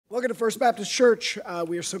Welcome to First Baptist Church.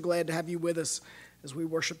 We are so glad to have you with us as we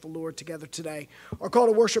worship the Lord together today. Our call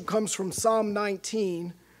to worship comes from Psalm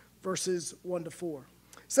 19, verses 1 to 4.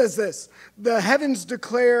 It says this: "The heavens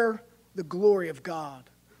declare the glory of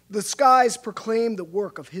God. The skies proclaim the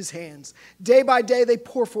work of his hands. Day by day they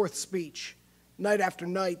pour forth speech. Night after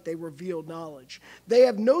night they reveal knowledge. They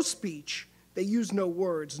have no speech, they use no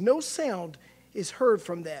words. No sound is heard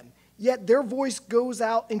from them. Yet their voice goes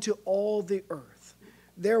out into all the earth.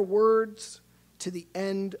 Their words to the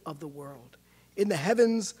end of the world. In the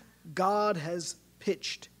heavens, God has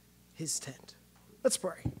pitched his tent." Let's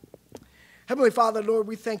pray. Heavenly Father, Lord,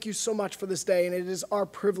 we thank you so much for this day, and it is our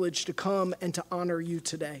privilege to come and to honor you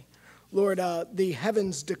today. Lord, the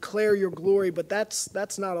heavens declare your glory, but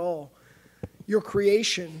that's not all. Your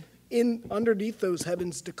creation underneath those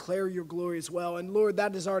heavens declare your glory as well. And Lord,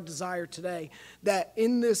 that is our desire today, that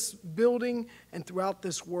in this building and throughout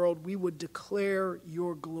this world, we would declare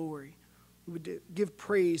your glory. We would give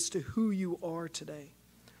praise to who you are today.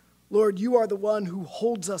 Lord, you are the one who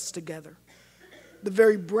holds us together. The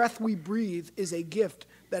very breath we breathe is a gift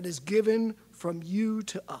that is given from you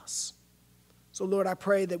to us. So Lord, I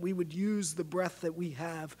pray that we would use the breath that we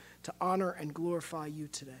have to honor and glorify you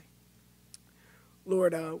today.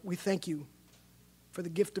 Lord, we thank you for the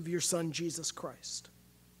gift of your Son, Jesus Christ,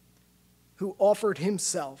 who offered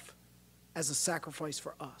himself as a sacrifice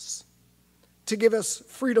for us, to give us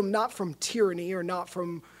freedom not from tyranny or not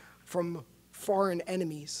from foreign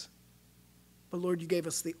enemies, but Lord, you gave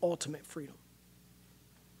us the ultimate freedom.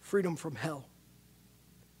 Freedom from hell.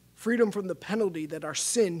 Freedom from the penalty that our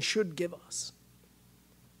sin should give us.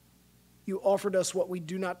 You offered us what we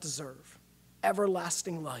do not deserve,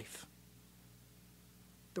 everlasting life.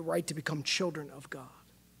 The right to become children of God.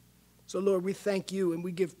 So Lord, we thank you and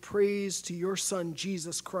we give praise to your Son,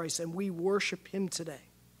 Jesus Christ, and we worship him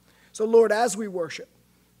today. So Lord, as we worship,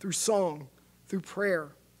 through song, through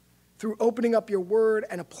prayer, through opening up your word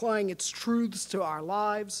and applying its truths to our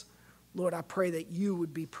lives, Lord, I pray that you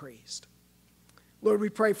would be praised. Lord, we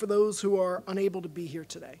pray for those who are unable to be here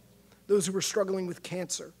today, those who are struggling with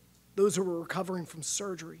cancer, those who are recovering from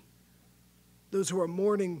surgery, those who are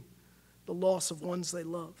mourning the loss of ones they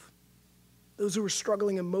love, those who are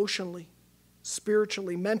struggling emotionally,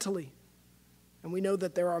 spiritually, mentally, and we know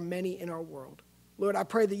that there are many in our world. Lord, I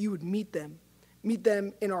pray that you would meet them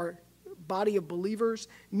in our body of believers,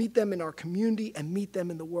 meet them in our community, and meet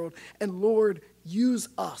them in the world. And Lord, use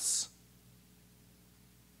us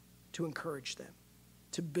to encourage them,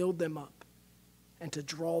 to build them up, and to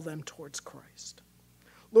draw them towards Christ.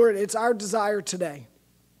 Lord, it's our desire today,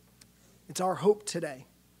 it's our hope today,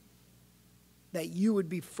 that you would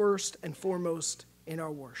be first and foremost in our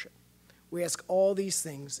worship. We ask all these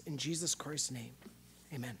things in Jesus Christ's name.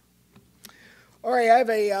 Amen. All right, I have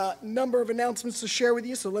a number of announcements to share with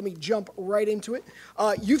you, so let me jump right into it.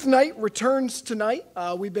 Youth Night returns tonight.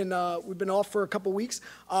 We've been off for a couple weeks.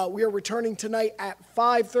 We are returning tonight at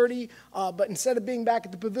 5:30, but instead of being back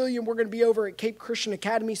at the pavilion, we're going to be over at Cape Christian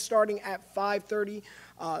Academy starting at 5:30.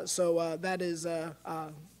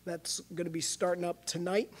 That's going to be starting up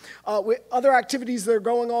tonight. With other activities that are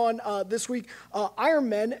going on this week, Iron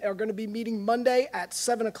Men are going to be meeting Monday at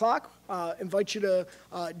 7 o'clock. Invite you to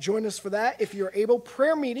join us for that if you're able.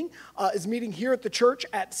 Prayer meeting is meeting here at the church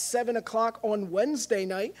at 7 o'clock on Wednesday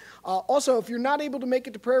night. Also, if you're not able to make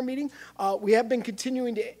it to prayer meeting, we have been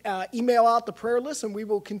continuing to email out the prayer list, and we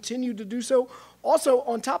will continue to do so. Also,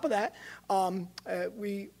 on top of that,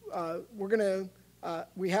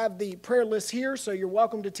 we have the prayer list here, so you're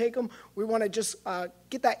welcome to take them. We want to just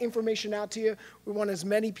get that information out to you. We want as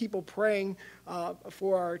many people praying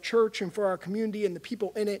for our church and for our community and the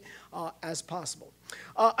people in it as possible.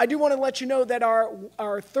 I do want to let you know that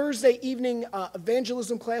our Thursday evening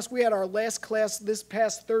evangelism class, we had our last class this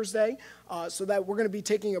past Thursday, so that we're going to be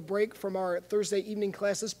taking a break from our Thursday evening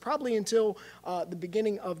classes probably until the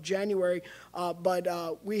beginning of January.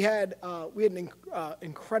 But we had an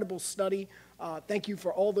incredible study. Thank you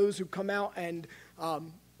for all those who come out, and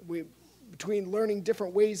between learning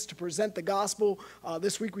different ways to present the gospel,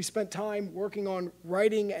 this week we spent time working on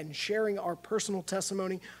writing and sharing our personal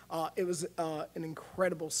testimony. It was an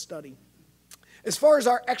incredible study. As far as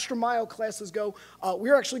our Extra Mile classes go,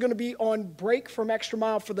 we're actually going to be on break from Extra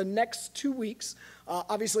Mile for the next 2 weeks.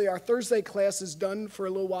 Obviously, our Thursday class is done for a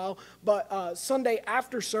little while, but Sunday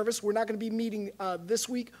after service, we're not going to be meeting this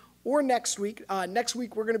week or next week. Next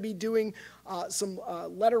week, we're going to be doing some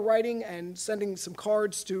letter writing and sending some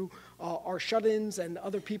cards to our shut-ins and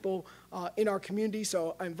other people in our community.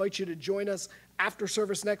 So I invite you to join us after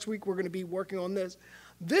service next week. We're going to be working on this.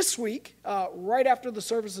 This week, right after the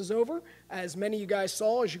service is over, as many of you guys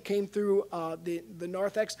saw as you came through the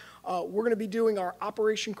narthex, we're going to be doing our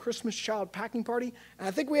Operation Christmas Child Packing Party. And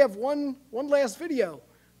I think we have one last video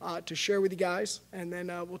to share with you guys, and then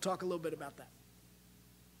we'll talk a little bit about that.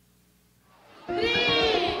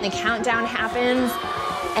 The countdown happens,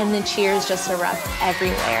 and the cheers just erupt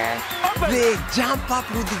everywhere. They jump up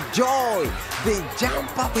with joy. They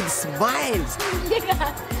jump up with smiles.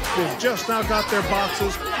 They've just now got their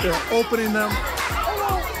boxes. They're opening them.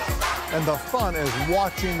 And the fun is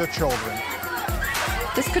watching the children.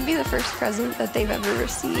 This could be the first present that they've ever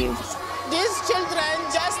received. These children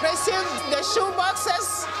just received the shoe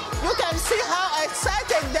boxes. You can see how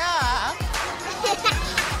excited they are.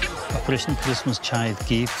 Operation Christmas Child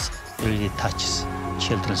Gifts really touches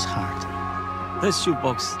children's heart. This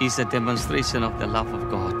shoebox is a demonstration of the love of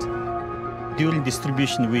God. During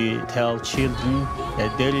distribution, we tell children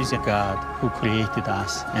that there is a God who created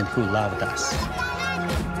us and who loved us.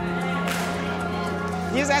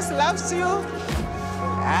 Jesus loves you.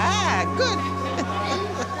 Ah, good.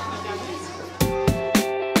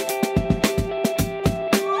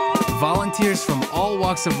 Volunteers from all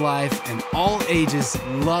walks of life and all ages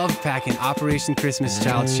love packing Operation Christmas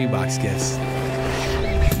Child shoebox gifts.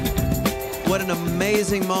 What an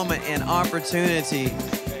amazing moment and opportunity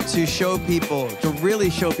to show people, to really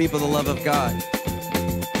show people the love of God.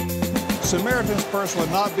 Samaritan's Purse would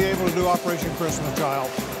not be able to do Operation Christmas Child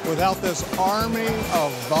without this army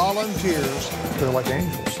of volunteers. They're like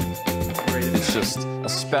angels. It's just a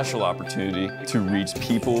special opportunity to reach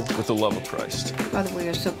people with the love of Christ. Father, we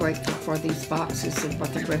are so grateful for these boxes and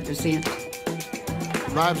what they represent.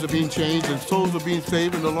 Lives are being changed and souls are being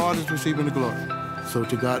saved, and the Lord is receiving the glory. So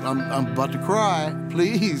to God, I'm about to cry,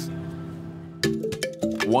 please.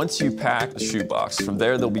 Once you pack a shoebox, from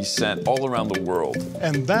there they'll be sent all around the world.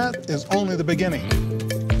 And that is only the beginning.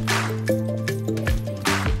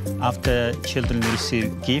 After children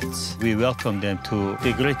receive gifts, we welcome them to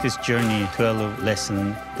the Greatest Journey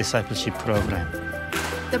 12-lesson discipleship program.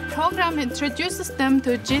 The program introduces them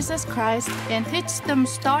to Jesus Christ and teaches them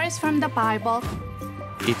stories from the Bible.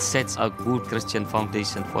 It sets a good Christian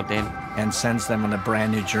foundation for them and sends them on a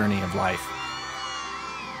brand new journey of life.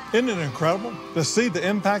 Isn't it incredible to see the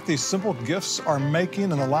impact these simple gifts are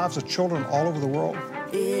making in the lives of children all over the world?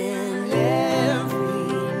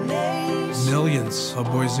 Millions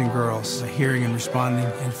of boys and girls hearing and responding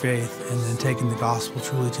in faith and then taking the gospel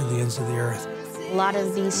truly to the ends of the earth. A lot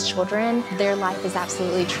of these children, their life is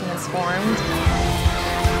absolutely transformed.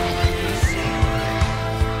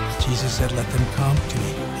 Jesus said, let them come to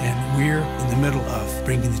me. And we're in the middle of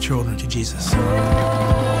bringing the children to Jesus.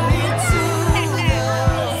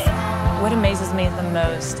 What amazes me the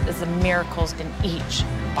most is the miracles in each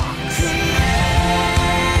box.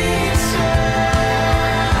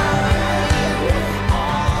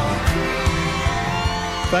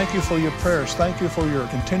 Thank you for your prayers. Thank you for your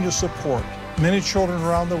continued support. Many children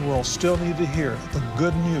around the world still need to hear the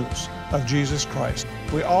good news of Jesus Christ.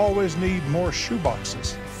 We always need more shoe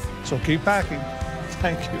boxes. So keep packing.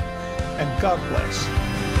 Thank you, and God bless.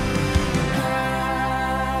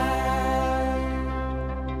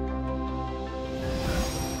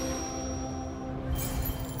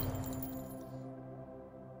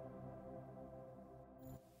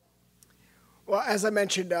 Well, as I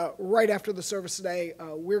mentioned, right after the service today,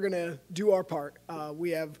 we're going to do our part.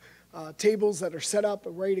 We have tables that are set up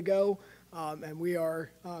and ready to go, and we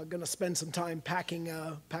are going to spend some time packing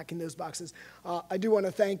those boxes. I do want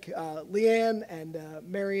to thank Leanne and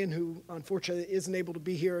Marion, who unfortunately isn't able to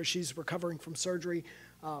be here as she's recovering from surgery,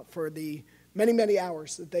 for the many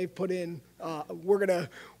hours that they've put in. We're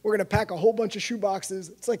gonna pack a whole bunch of shoe boxes.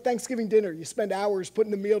 It's like Thanksgiving dinner. You spend hours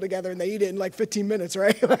putting the meal together, and they eat it in like 15 minutes,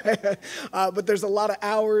 right? But there's a lot of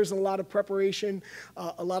hours and a lot of preparation,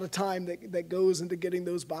 a lot of time that goes into getting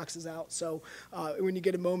those boxes out. So when you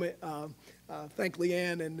get a moment, thank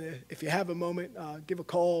Leanne, and if you have a moment, give a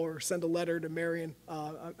call or send a letter to Marion.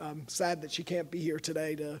 I'm sad that she can't be here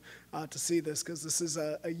today to see this, because this is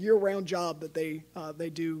a year-round job that they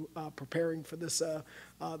do preparing for this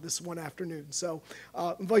one afternoon. So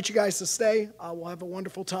invite you guys to stay. We'll have a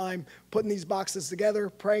wonderful time putting these boxes together,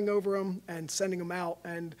 praying over them, and sending them out.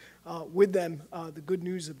 And with them, the good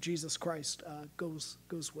news of Jesus Christ goes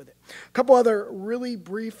with it. A couple other really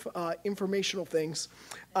brief informational things.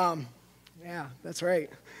 Yeah, that's right.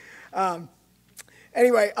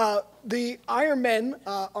 Anyway, the Iron Men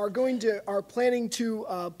are planning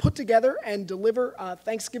to put together and deliver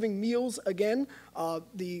Thanksgiving meals again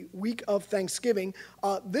the week of Thanksgiving.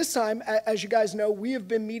 This time, as you guys know, we have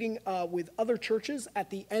been meeting with other churches at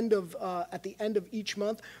the end of each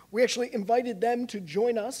month. We actually invited them to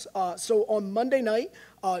join us. So on Monday night,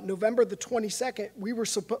 November the 22nd, we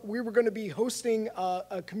were going to be hosting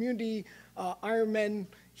a community Iron Men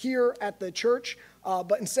here at the church,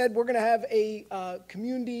 but instead we're going to have a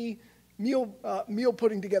community meal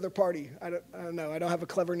putting together party. I don't know. I don't have a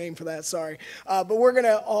clever name for that. Sorry, but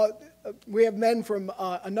we have men from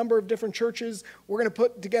a number of different churches. We're going to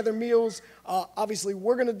put together meals. Obviously,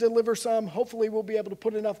 we're going to deliver some. Hopefully, we'll be able to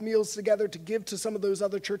put enough meals together to give to some of those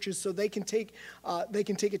other churches so they can take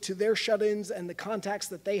it to their shut-ins and the contacts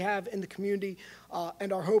that they have in the community.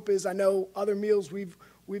 And our hope is, I know other meals we've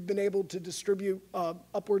been able to distribute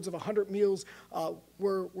upwards of 100 meals.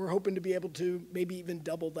 We're hoping to be able to maybe even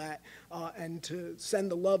double that and to send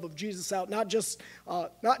the love of Jesus out, not just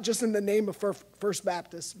in the name of First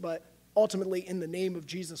Baptist, but ultimately in the name of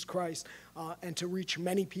Jesus Christ, and to reach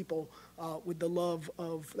many people with the love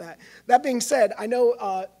of that. That being said, I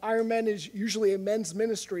know Iron Men is usually a men's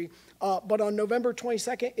ministry, but on November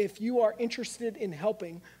 22nd, if you are interested in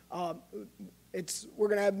helping, we're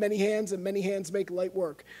going to have many hands, and many hands make light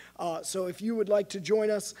work. So if you would like to join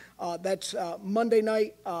us, that's Monday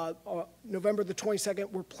night, November the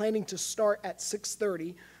 22nd. We're planning to start at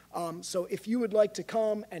 6:30. So if you would like to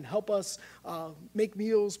come and help us make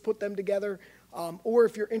meals, put them together, or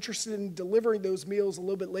if you're interested in delivering those meals a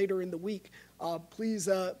little bit later in the week, please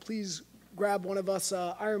grab one of us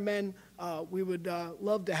Iron Men. We would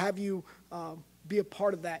love to have you be a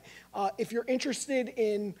part of that. If you're interested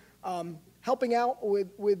in helping out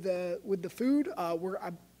with the food,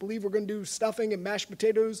 I believe we're going to do stuffing and mashed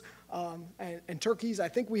potatoes and turkeys. I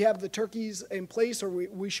think we have the turkeys in place, or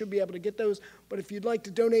we should be able to get those. But if you'd like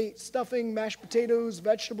to donate stuffing, mashed potatoes,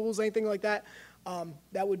 vegetables, anything like that,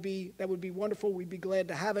 that would be wonderful. We'd be glad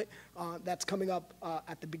to have it. That's coming up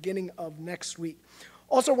at the beginning of next week.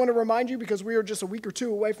 Also want to remind you, because we are just a week or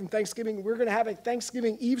two away from Thanksgiving, we're going to have a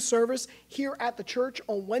Thanksgiving Eve service here at the church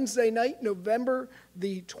on Wednesday night, November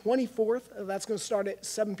the 24th. That's going to start at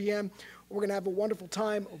 7 p.m. We're going to have a wonderful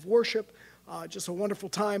time of worship, just a wonderful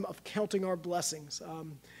time of counting our blessings.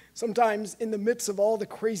 Sometimes in the midst of all the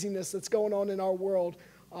craziness that's going on in our world,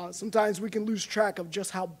 sometimes we can lose track of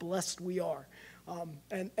just how blessed we are.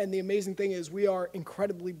 And the amazing thing is we are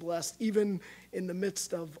incredibly blessed, even in the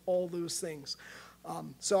midst of all those things.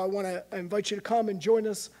 So I want to invite you to come and join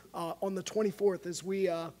us on the 24th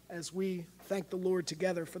as we thank the Lord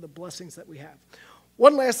together for the blessings that we have.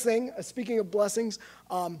 One last thing, speaking of blessings,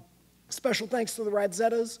 special thanks to the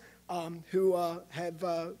Radzettas who have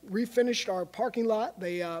refinished our parking lot.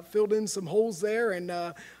 They filled in some holes there and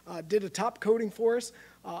did a top coating for us.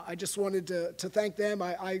 I just wanted to thank them.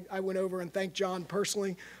 I went over and thanked John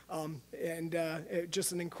personally, and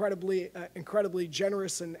just an incredibly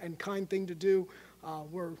generous and kind thing to do.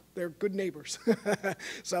 They're good neighbors.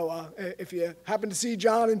 So if you happen to see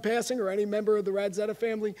John in passing or any member of the Radzetta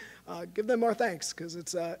family, give them our thanks, because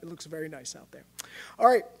it looks very nice out there. All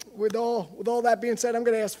right, with all that being said, I'm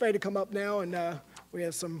going to ask Faye to come up now, and we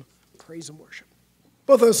have some praise and worship.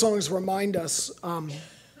 Both those songs remind us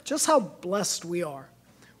just how blessed we are.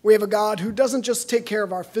 We have a God who doesn't just take care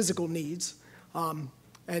of our physical needs,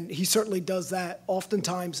 and he certainly does that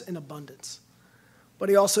oftentimes in abundance. But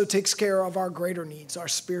he also takes care of our greater needs, our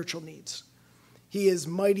spiritual needs. He is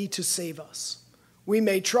mighty to save us. We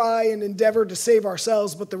may try and endeavor to save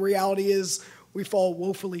ourselves, but the reality is we fall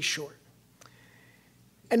woefully short.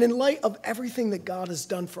 And in light of everything that God has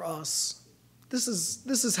done for us, this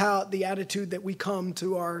is how the attitude that we come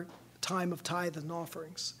to our time of tithe and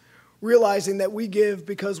offerings, realizing that we give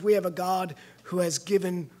because we have a God who has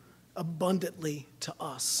given abundantly to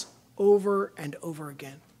us over and over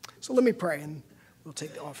again. So let me pray, and we'll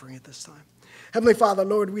take the offering at this time. Heavenly Father,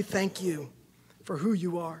 Lord, we thank you for who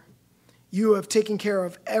you are. You have taken care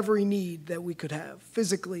of every need that we could have,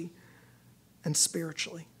 physically and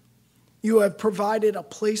spiritually. You have provided a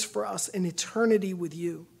place for us in eternity with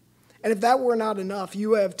you. And if that were not enough,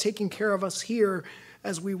 you have taken care of us here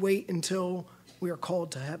as we wait until we are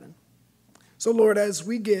called to heaven. So, Lord, as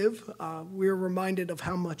we give, we are reminded of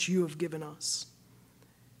how much you have given us,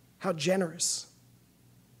 how generous,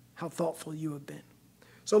 how thoughtful you have been.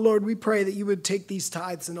 So, Lord, we pray that you would take these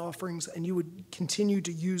tithes and offerings and you would continue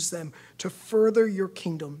to use them to further your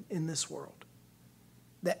kingdom in this world,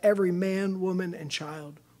 that every man, woman, and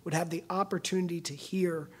child would have the opportunity to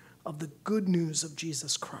hear of the good news of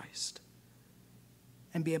Jesus Christ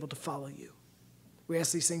and be able to follow you. We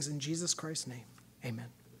ask these things in Jesus Christ's name. Amen.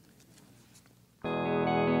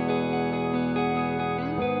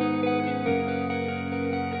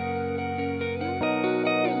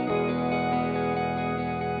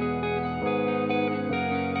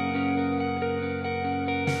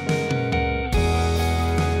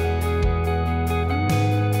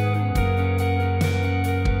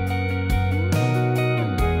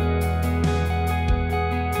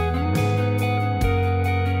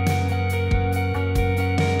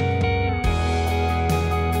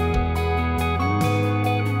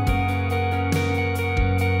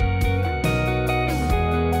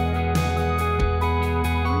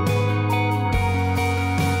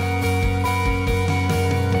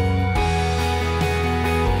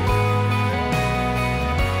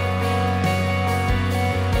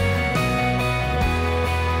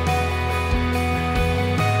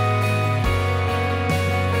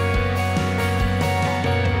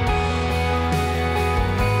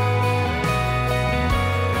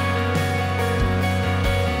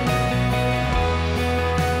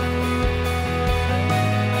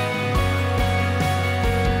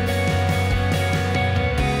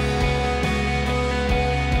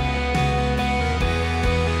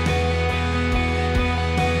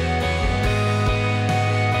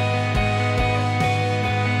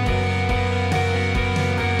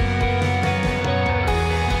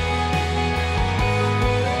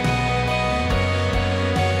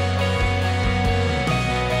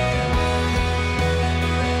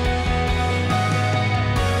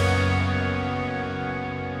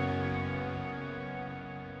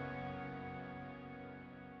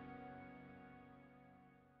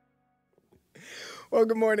 Well,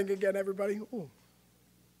 good morning again, everybody. Ooh.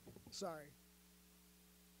 Sorry.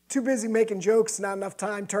 Too busy making jokes, not enough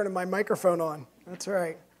time turning my microphone on. That's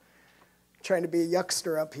right. Trying to be a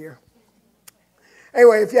yuckster up here.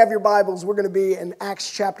 Anyway, if you have your Bibles, we're going to be in Acts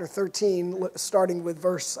chapter 13, starting with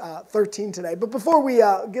verse 13 today. But before we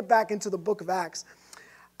get back into the book of Acts,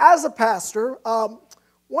 as a pastor,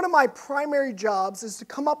 one of my primary jobs is to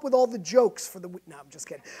come up with all the jokes for the week. No, I'm just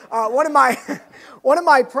kidding. One of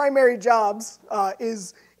my primary jobs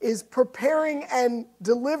is preparing and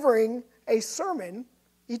delivering a sermon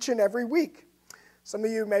each and every week. Some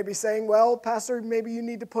of you may be saying, well, Pastor, maybe you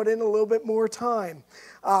need to put in a little bit more time.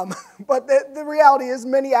 But the reality is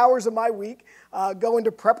many hours of my week go into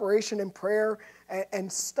preparation and prayer and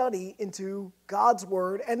study into God's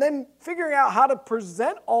Word, and then figuring out how to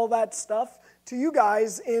present all that stuff to you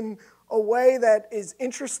guys in a way that is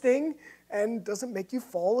interesting and doesn't make you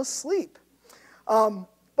fall asleep.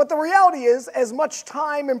 But the reality is, as much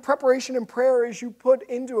time and preparation and prayer as you put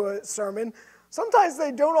into a sermon, sometimes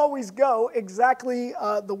they don't always go exactly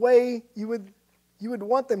the way you would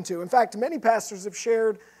want them to. In fact, many pastors have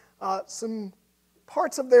shared some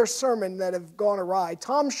parts of their sermon that have gone awry.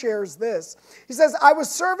 Tom shares this. He says, I was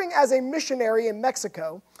serving as a missionary in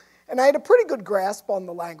Mexico, and I had a pretty good grasp on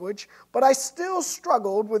the language, but I still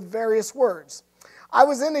struggled with various words. I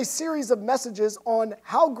was in a series of messages on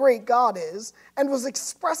how great God is and was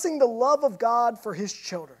expressing the love of God for his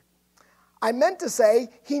children. I meant to say,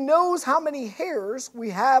 he knows how many hairs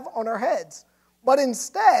we have on our heads. But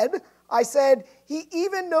instead, I said, he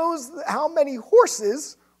even knows how many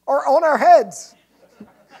horses are on our heads.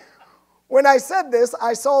 When I said this,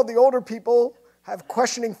 I saw the older people have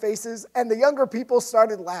questioning faces, and the younger people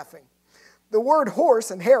started laughing. The word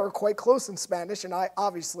horse and hair are quite close in Spanish, and I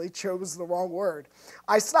obviously chose the wrong word.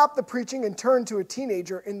 I stopped the preaching and turned to a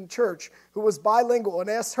teenager in church who was bilingual and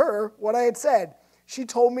asked her what I had said. She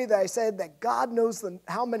told me that I said that God knows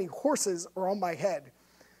how many horses are on my head.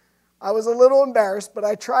 I was a little embarrassed, but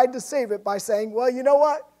I tried to save it by saying, well, you know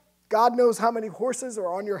what? God knows how many horses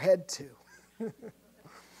are on your head too.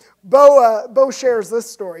 Bo shares this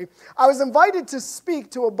story. I was invited to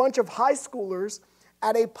speak to a bunch of high schoolers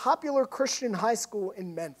at a popular Christian high school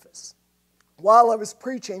in Memphis. While I was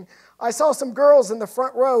preaching, I saw some girls in the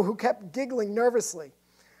front row who kept giggling nervously.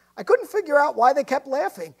 I couldn't figure out why they kept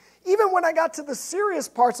laughing. Even when I got to the serious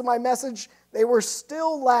parts of my message, they were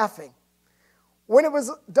still laughing. When it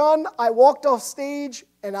was done, I walked off stage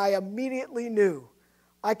and I immediately knew.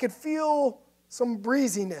 I could feel some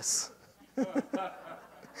breeziness.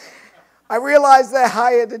 I realized that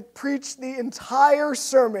I had preached the entire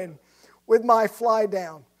sermon with my fly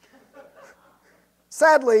down.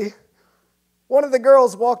 Sadly, one of the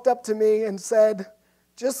girls walked up to me and said,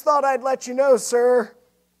 just thought I'd let you know, sir,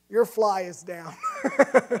 your fly is down.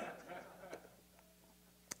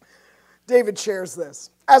 David shares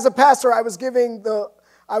this. As a pastor, I was giving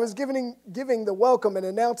the welcome and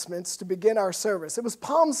announcements to begin our service. It was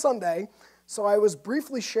Palm Sunday, so I was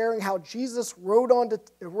briefly sharing how Jesus rode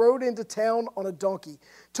into town on a donkey,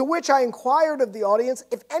 to which I inquired of the audience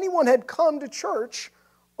if anyone had come to church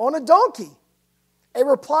on a donkey. A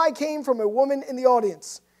reply came from a woman in the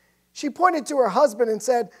audience. She pointed to her husband and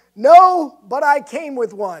said, "No, but I came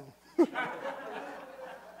with one."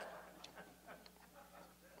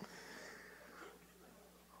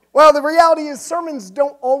 Well, the reality is sermons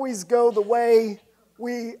don't always go the way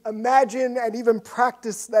we imagine and even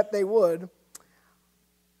practice that they would.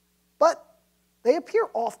 But they appear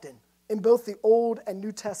often in both the Old and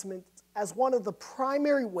New Testament as one of the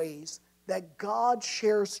primary ways that God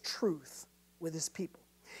shares truth with his people.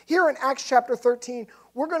 Here in Acts chapter 13,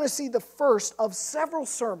 we're going to see the first of several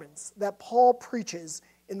sermons that Paul preaches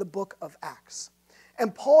in the book of Acts.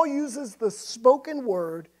 And Paul uses the spoken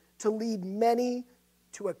word to lead many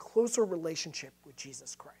to a closer relationship with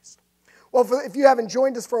Jesus Christ. Well, if you haven't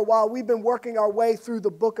joined us for a while, we've been working our way through the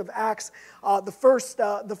book of Acts. The first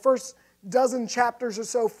dozen chapters or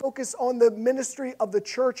so focus on the ministry of the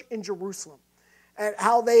church in Jerusalem and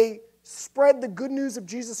how they spread the good news of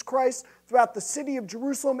Jesus Christ throughout the city of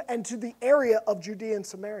Jerusalem and to the area of Judea and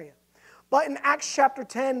Samaria. But in Acts chapter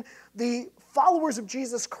 10, the followers of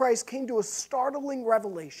Jesus Christ came to a startling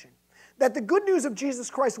revelation that the good news of Jesus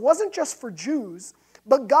Christ wasn't just for Jews,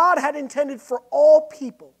 but God had intended for all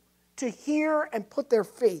people to hear and put their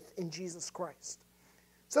faith in Jesus Christ.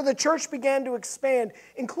 So the church began to expand,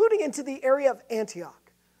 including into the area of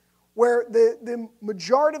Antioch, where the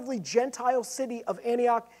majoritively Gentile city of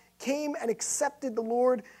Antioch came and accepted the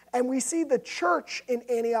Lord, and we see the church in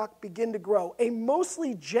Antioch begin to grow, a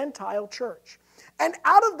mostly Gentile church. And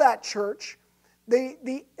out of that church,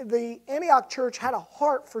 the Antioch church had a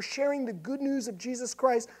heart for sharing the good news of Jesus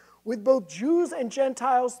Christ with both Jews and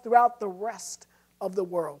Gentiles throughout the rest of the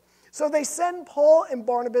world. So they send Paul and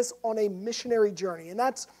Barnabas on a missionary journey, and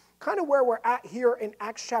that's kind of where we're at here in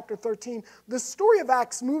Acts chapter 13. The story of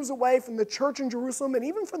Acts moves away from the church in Jerusalem and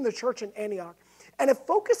even from the church in Antioch, and it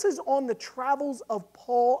focuses on the travels of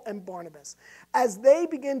Paul and Barnabas as they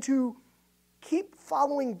begin to keep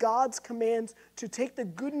following God's commands to take the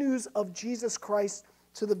good news of Jesus Christ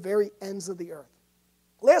to the very ends of the earth.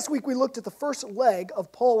 Last week we looked at the first leg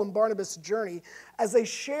of Paul and Barnabas' journey as they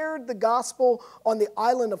shared the gospel on the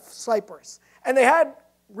island of Cyprus. And they had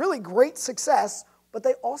really great success, but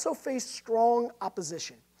they also faced strong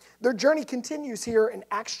opposition. Their journey continues here in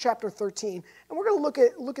Acts chapter 13, and we're going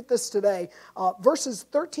to look at this today, verses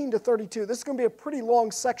 13 to 32. This is going to be a pretty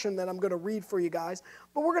long section that I'm going to read for you guys,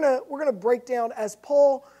 but we're going to break down as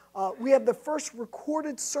Paul. We have the first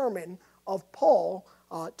recorded sermon of Paul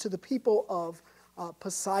to the people of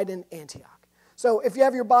Poseidon, Antioch. So if you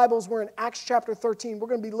have your Bibles, we're in Acts chapter 13. We're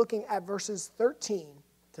going to be looking at verses 13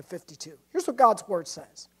 to 52. Here's what God's word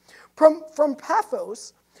says. From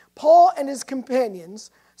Paphos, Paul and his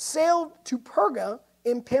companions sailed to Perga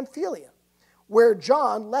in Pamphylia, where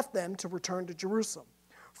John left them to return to Jerusalem.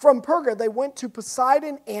 From Perga, they went to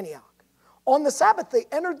Poseidon, Antioch. On the Sabbath, they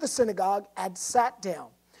entered the synagogue and sat down.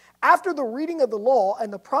 After the reading of the law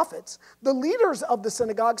and the prophets, the leaders of the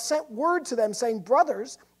synagogue sent word to them saying,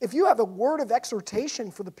 "Brothers, if you have a word of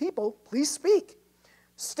exhortation for the people, please speak."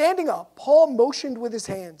 Standing up, Paul motioned with his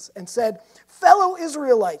hands and said, "Fellow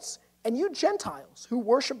Israelites, and you Gentiles who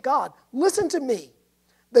worship God, listen to me.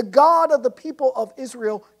 The God of the people of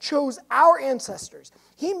Israel chose our ancestors.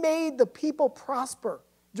 He made the people prosper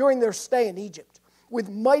during their stay in Egypt. With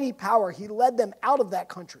mighty power, he led them out of that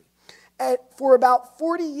country. For about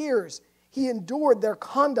 40 years, he endured their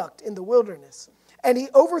conduct in the wilderness, and he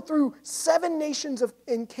overthrew 7 nations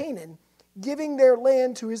in Canaan, giving their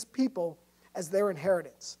land to his people as their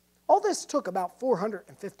inheritance. All this took about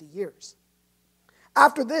 450 years.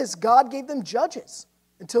 After this, God gave them judges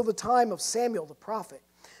until the time of Samuel the prophet.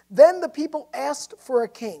 Then the people asked for a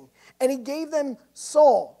king, and he gave them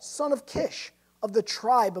Saul, son of Kish, of the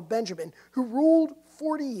tribe of Benjamin, who ruled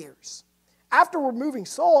 40 years. After removing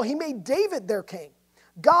Saul, he made David their king.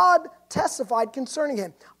 God testified concerning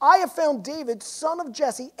him, "I have found David, son of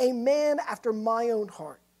Jesse, a man after my own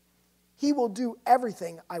heart. He will do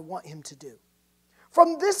everything I want him to do."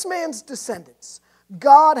 From this man's descendants,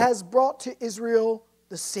 God has brought to Israel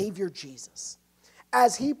the Savior Jesus.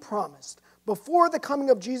 As he promised, before the coming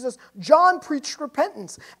of Jesus, John preached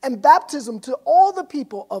repentance and baptism to all the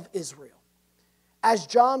people of Israel. As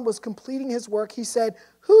John was completing his work, he said,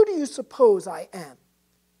 "Who do you suppose I am?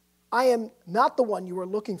 I am not the one you are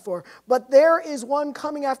looking for, but there is one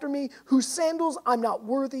coming after me whose sandals I'm not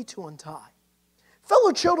worthy to untie.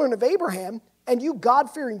 Fellow children of Abraham, and you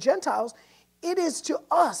God-fearing Gentiles, it is to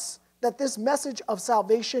us that this message of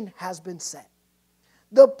salvation has been sent.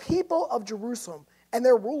 The people of Jerusalem and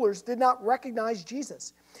their rulers did not recognize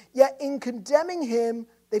Jesus. Yet in condemning him,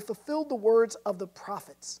 they fulfilled the words of the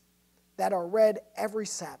prophets that are read every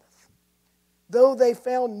Sabbath. Though they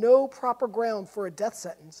found no proper ground for a death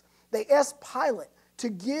sentence, they asked Pilate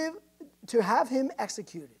to have him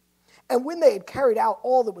executed. And when they had carried out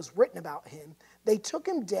all that was written about him, they took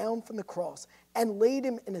him down from the cross and laid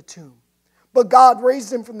him in a tomb. But God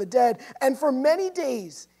raised him from the dead, and for many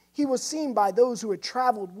days he was seen by those who had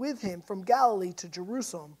traveled with him from Galilee to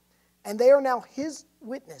Jerusalem, and they are now his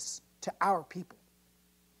witness to our people.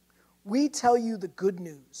 We tell you the good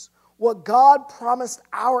news, what God promised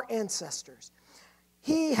our ancestors.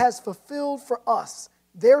 He has fulfilled for us,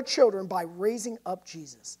 their children, by raising up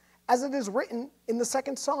Jesus. As it is written in the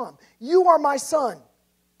second Psalm, "You are my son.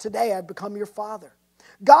 Today I become your father."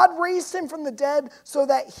 God raised him from the dead so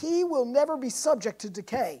that he will never be subject to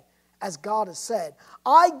decay. As God has said,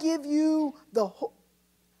 I will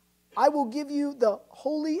give you the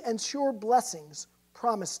holy and sure blessings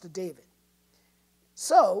promised to David.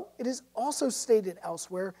 So it is also stated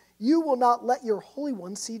elsewhere, you will not let your Holy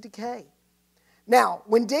One see decay. Now,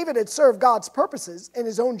 when David had served God's purposes in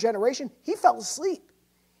his own generation, he fell asleep.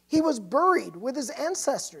 He was buried with his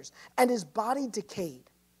ancestors, and his body decayed.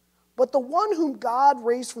 But the one whom God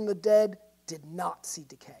raised from the dead did not see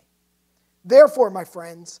decay. Therefore, my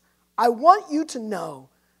friends, I want you to know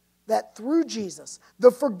that through Jesus,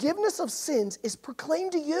 the forgiveness of sins is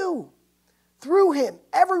proclaimed to you. Through him,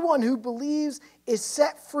 everyone who believes is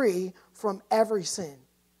set free from every sin.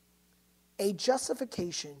 A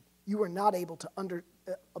justification you are not able to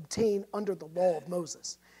obtain under the law of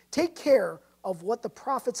Moses. Take care of what the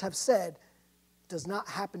prophets have said does not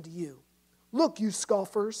happen to you. Look, you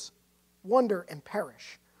scoffers, wonder and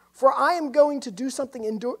perish. For I am going to do something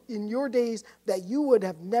in your days that you would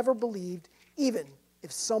have never believed, even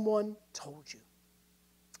if someone told you.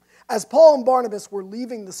 As Paul and Barnabas were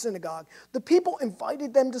leaving the synagogue, the people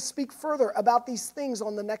invited them to speak further about these things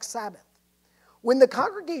on the next Sabbath. When the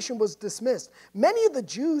congregation was dismissed, many of the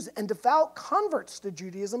Jews and devout converts to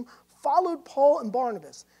Judaism followed Paul and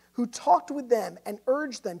Barnabas, who talked with them and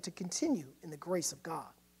urged them to continue in the grace of God.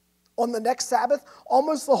 On the next Sabbath,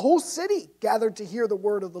 almost the whole city gathered to hear the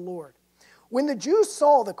word of the Lord. When the Jews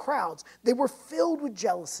saw the crowds, they were filled with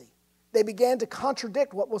jealousy. They began to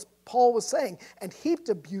contradict what Paul was saying and heaped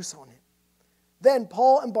abuse on him. Then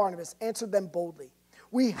Paul and Barnabas answered them boldly,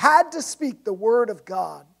 "We had to speak the word of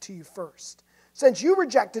God to you first. Since you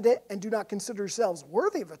rejected it and do not consider yourselves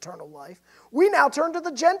worthy of eternal life, we now turn to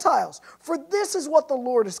the Gentiles, for this is what the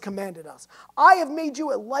Lord has commanded us. I have made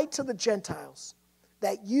you a light to the Gentiles,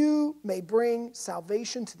 that you may bring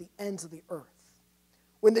salvation to the ends of the earth."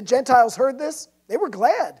 When the Gentiles heard this, they were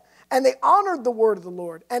glad, and they honored the word of the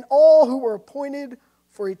Lord, and all who were appointed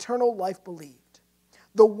for eternal life believed.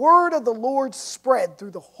 The word of the Lord spread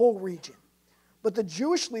through the whole region. But the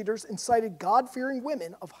Jewish leaders incited God-fearing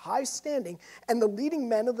women of high standing and the leading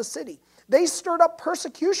men of the city. They stirred up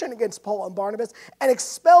persecution against Paul and Barnabas and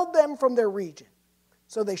expelled them from their region.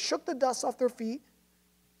 So they shook the dust off their feet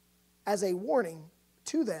as a warning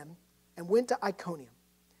to them and went to Iconium.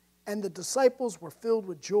 And the disciples were filled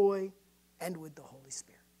with joy and with the Holy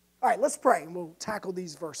Spirit. All right, let's pray and we'll tackle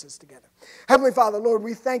these verses together. Heavenly Father, Lord,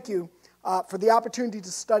 we thank you for the opportunity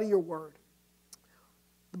to study your word.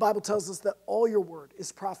 The Bible tells us that all your word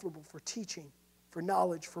is profitable for teaching, for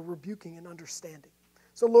knowledge, for rebuking and understanding.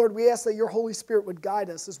 So Lord, we ask that your Holy Spirit would guide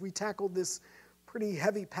us as we tackle this pretty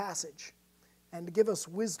heavy passage and to give us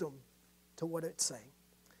wisdom to what it's saying.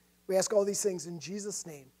 We ask all these things in Jesus'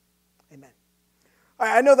 name. Amen. All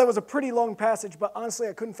right, I know that was a pretty long passage, but honestly,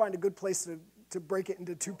 I couldn't find a good place to break it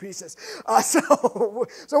into two pieces. So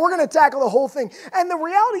we're going to tackle the whole thing. And the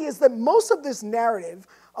reality is that most of this narrative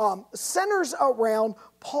centers around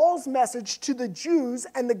Paul's message to the Jews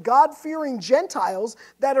and the God-fearing Gentiles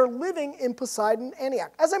that are living in Poseidon,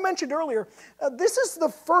 Antioch. As I mentioned earlier, this is the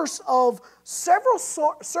first of several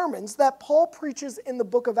sermons that Paul preaches in the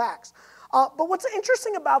book of Acts. But what's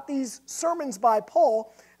interesting about these sermons by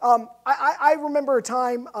Paul, I remember a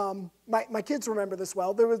time, my kids remember this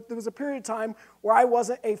well, there was a period of time where I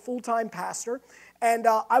wasn't a full-time pastor, and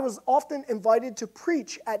I was often invited to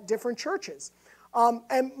preach at different churches.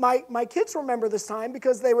 And my kids remember this time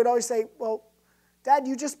because they would always say, "Well, Dad,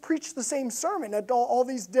 you just preached the same sermon at all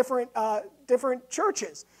these different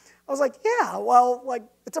churches." I was like, "Yeah, well, like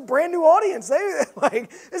it's a brand new audience.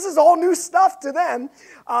 This is all new stuff to them."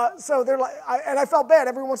 So they're like, and I felt bad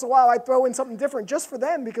every once in a while. I'd throw in something different just for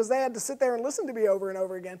them because they had to sit there and listen to me over and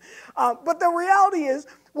over again. But the reality is,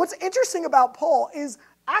 what's interesting about Paul is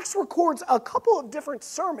Acts records a couple of different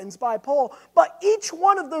sermons by Paul, but each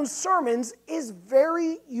one of those sermons is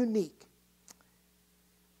very unique.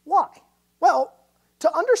 Why? Well,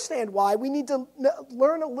 to understand why, we need to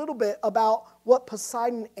learn a little bit about what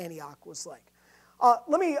Poseidon Antioch was like.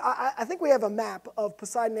 I think we have a map of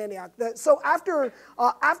Poseidon Antioch. So after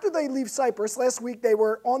they leave Cyprus, last week they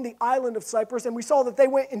were on the island of Cyprus, and we saw that they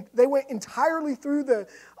went entirely through the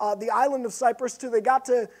island of Cyprus till they got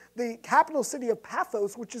to the capital city of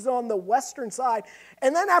Paphos, which is on the western side.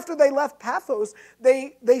 And then after they left Paphos,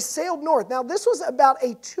 they sailed north. Now this was about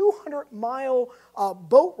a 200-mile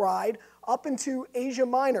boat ride up into Asia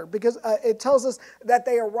Minor, because it tells us that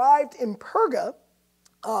they arrived in Perga,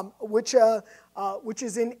 which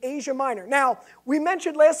is in Asia Minor. Now, we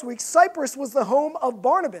mentioned last week, Cyprus was the home of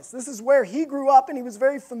Barnabas. This is where he grew up, and he was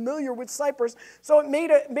very familiar with Cyprus, so it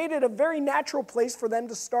made it a very natural place for them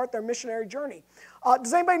to start their missionary journey.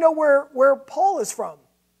 Does anybody know where Paul is from?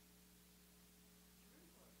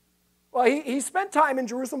 Well, he spent time in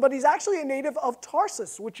Jerusalem, but he's actually a native of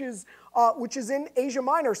Tarsus, which is in Asia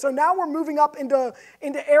Minor. So now we're moving up into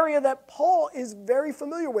area that Paul is very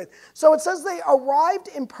familiar with. So it says they arrived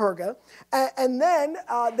in Perga, and then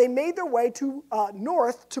they made their way to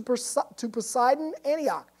north to Poseidon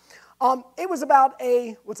Antioch. It was about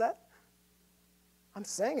what's that? I'm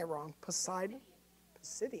saying it wrong. Pisidian.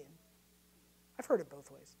 I've heard it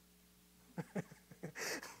both ways.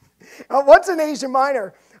 Once in Asia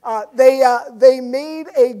Minor, they made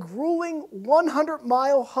a grueling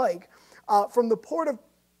 100-mile hike from the port of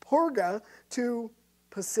Perga to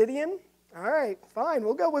Pisidian. All right, fine,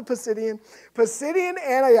 we'll go with Pisidian. Pisidian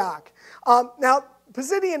Antioch. Now,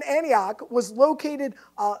 Pisidian Antioch was located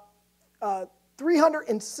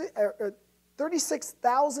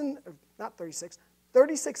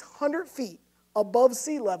 3,600 feet above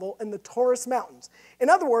sea level in the Taurus Mountains. In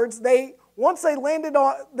other words, once they landed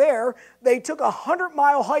there, they took a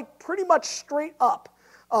 100-mile hike pretty much straight up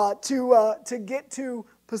to get to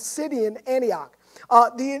Pisidian Antioch.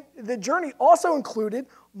 The journey also included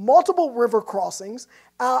multiple river crossings,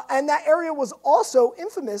 and that area was also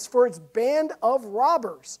infamous for its band of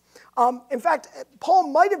robbers. In fact, Paul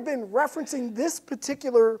might have been referencing this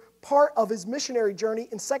particular part of his missionary journey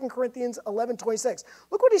in 2 Corinthians 11:26.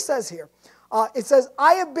 Look what he says here. It says,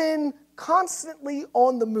 I have been constantly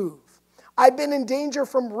on the move. I've been in danger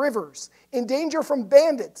from rivers, in danger from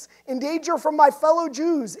bandits, in danger from my fellow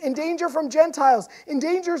Jews, in danger from Gentiles, in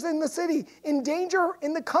dangers in the city, in danger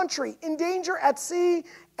in the country, in danger at sea,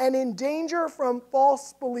 and in danger from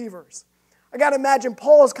false believers. I got to imagine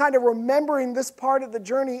Paul is kind of remembering this part of the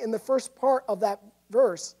journey in the first part of that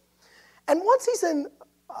verse. And once he's in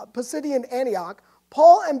Pisidian Antioch,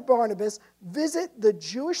 Paul and Barnabas visit the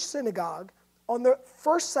Jewish synagogue on the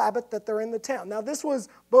first Sabbath that they're in the town. Now, this was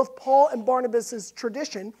both Paul and Barnabas'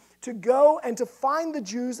 tradition to go and to find the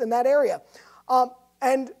Jews in that area.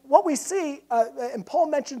 And what we see, and Paul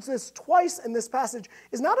mentions this twice in this passage,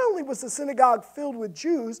 is not only was the synagogue filled with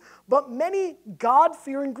Jews, but many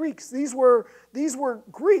God-fearing Greeks. These were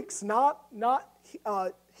Greeks, not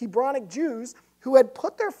Hebronic Jews, who had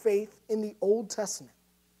put their faith in the Old Testament.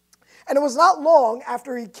 And it was not long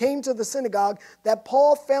after he came to the synagogue that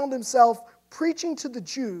Paul found himself preaching to the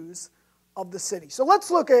Jews of the city. So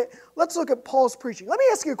let's look at Paul's preaching. Let me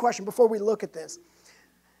ask you a question before we look at this.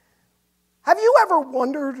 Have you ever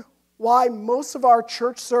wondered why most of our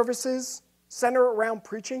church services center around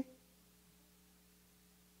preaching?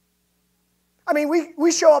 I mean,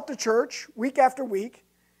 we show up to church week after week,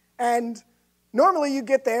 and normally you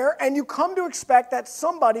get there and you come to expect that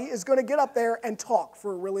somebody is going to get up there and talk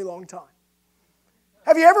for a really long time.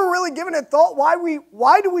 Have you ever really given it thought why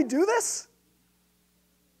do we do this?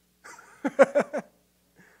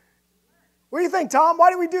 What do you think, Tom?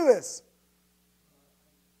 Why do we do this?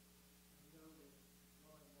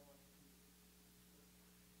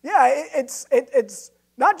 Yeah, it's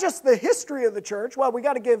not just the history of the church. Well, we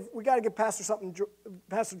got to give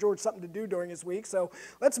Pastor George something to do during his week. So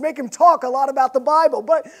let's make him talk a lot about the Bible.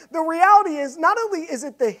 But the reality is, not only is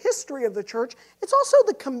it the history of the church, it's also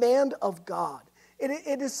the command of God.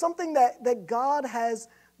 It is something that God has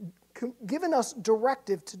given us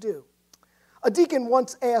directive to do. A deacon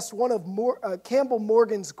once asked one of Campbell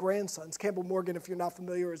Morgan's grandsons. Campbell Morgan, if you're not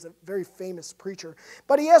familiar, is a very famous preacher.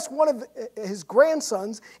 But he asked one of his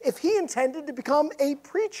grandsons if he intended to become a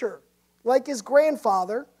preacher, like his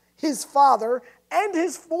grandfather, his father, and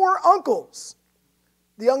his 4 uncles.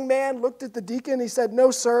 The young man looked at the deacon. He said,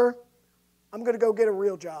 "No, sir, I'm going to go get a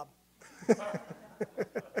real job."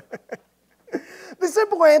 The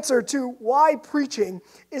simple answer to why preaching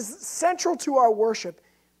is central to our worship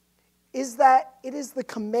is that it is the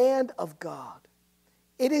command of God.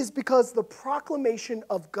 It is because the proclamation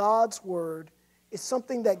of God's word is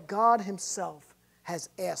something that God himself has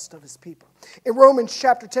asked of his people. In Romans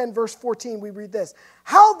chapter 10, verse 14, we read this.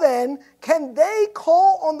 How then can they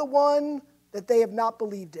call on the one that they have not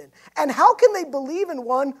believed in? And how can they believe in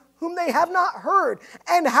one whom they have not heard?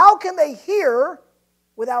 And how can they hear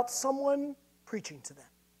without someone preaching to them?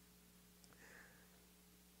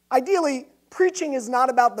 Ideally, preaching is not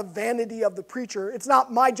about the vanity of the preacher. It's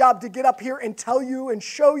not my job to get up here and tell you and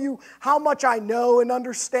show you how much I know and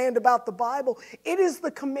understand about the Bible. It is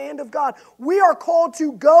the command of God. We are called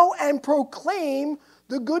to go and proclaim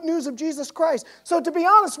the good news of Jesus Christ. So to be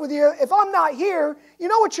honest with you, if I'm not here, you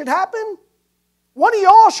know what should happen? One of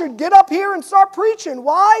y'all should get up here and start preaching.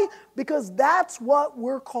 Why? Because that's what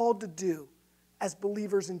we're called to do as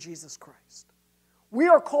believers in Jesus Christ. We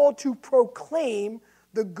are called to proclaim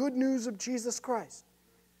the good news of Jesus Christ.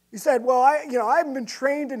 You said, well, I haven't been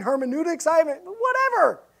trained in hermeneutics.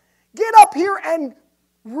 Whatever. Get up here and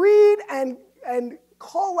read and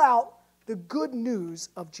call out the good news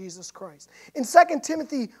of Jesus Christ. In 2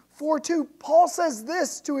 Timothy 4:2, Paul says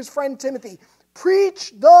this to his friend Timothy,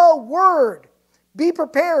 preach the word. Be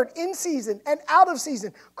prepared in season and out of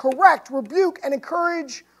season. Correct, rebuke, and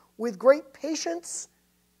encourage with great patience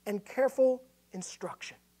and careful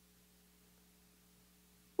instruction.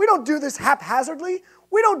 We don't do this haphazardly.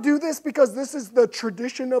 We don't do this because this is the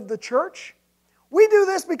tradition of the church. We do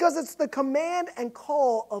this because it's the command and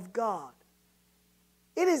call of God.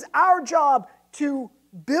 It is our job to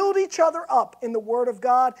build each other up in the Word of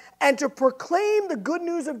God and to proclaim the good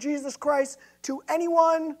news of Jesus Christ to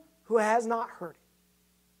anyone who has not heard it.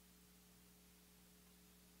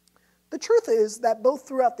 The truth is that both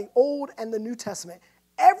throughout the Old and the New Testament,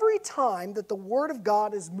 every time that the Word of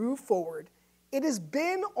God is moved forward, it has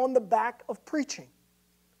been on the back of preaching.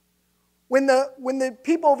 When the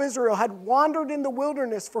people of Israel had wandered in the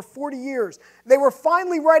wilderness for 40 years, they were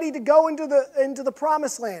finally ready to go into the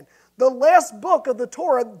promised land. The last book of the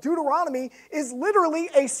Torah, Deuteronomy, is literally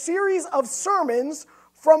a series of sermons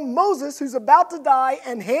from Moses, who's about to die,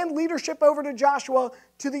 and hand leadership over to Joshua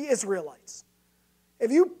to the Israelites.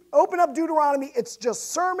 If you open up Deuteronomy, it's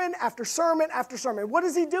just sermon after sermon after sermon. What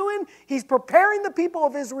is he doing? He's preparing the people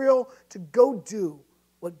of Israel to go do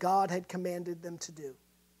what God had commanded them to do.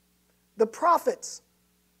 The prophets,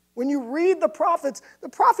 when you read the prophets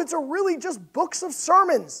are really just books of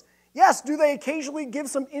sermons. Yes, do they occasionally give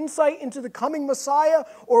some insight into the coming Messiah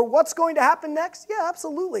or what's going to happen next? Yeah,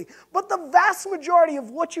 absolutely. But the vast majority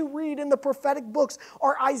of what you read in the prophetic books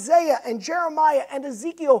are Isaiah and Jeremiah and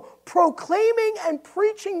Ezekiel proclaiming and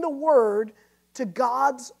preaching the word to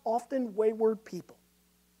God's often wayward people.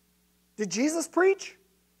 Did Jesus preach?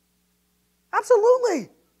 Absolutely.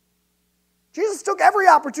 Jesus took every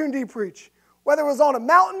opportunity to preach, whether it was on a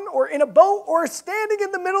mountain or in a boat or standing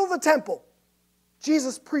in the middle of the temple.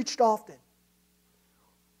 Jesus preached often.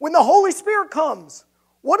 When the Holy Spirit comes,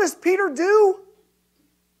 what does Peter do?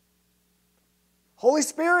 Holy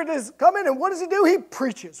Spirit is coming, and what does he do? He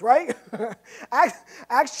preaches, right?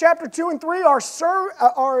 Acts chapter 2 and 3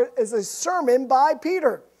 is a sermon by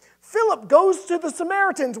Peter. Philip goes to the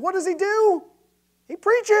Samaritans. What does he do? He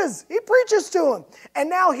preaches. He preaches to them. And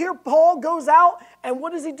now here Paul goes out, and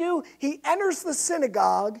what does he do? He enters the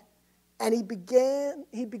synagogue, and he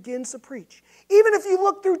begins to preach. Even if you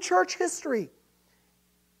look through church history,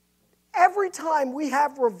 every time we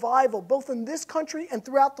have revival, both in this country and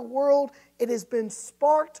throughout the world, it has been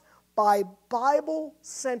sparked by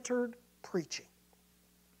Bible-centered preaching.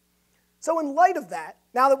 So in light of that,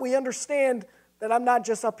 now that we understand that I'm not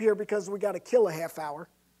just up here because we got to kill a half hour,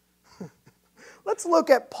 let's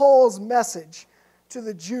look at Paul's message to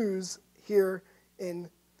the Jews here in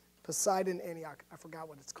Poseidon, Antioch. I forgot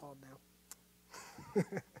what it's called now.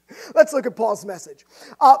 Let's look at Paul's message.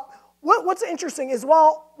 What's interesting is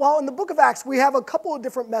while in the book of Acts we have a couple of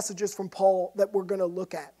different messages from Paul that we're going to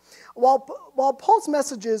look at. While Paul's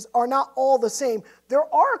messages are not all the same, there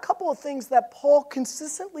are a couple of things that Paul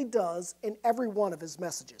consistently does in every one of his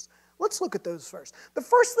messages. Let's look at those first. The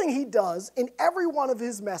first thing he does in every one of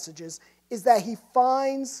his messages is that he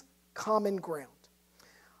finds common ground.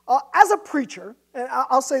 As a preacher, and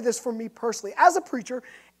I'll say this for me personally, as a preacher,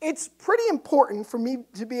 it's pretty important for me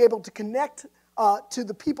to be able to connect to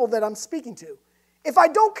the people that I'm speaking to. If I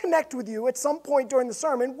don't connect with you at some point during the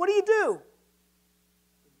sermon, what do?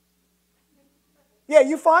 Yeah,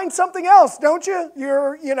 you find something else, don't you?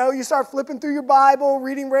 You start flipping through your Bible,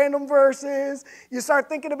 reading random verses. You start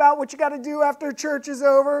thinking about what you got to do after church is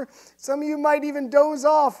over. Some of you might even doze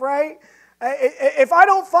off, right? If I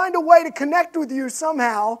don't find a way to connect with you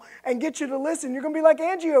somehow and get you to listen, you're going to be like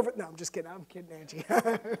Angie over... No, I'm just kidding. I'm kidding, Angie.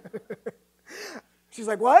 She's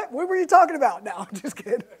like, what? What were you talking about? No, I'm just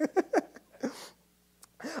kidding.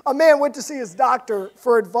 A man went to see his doctor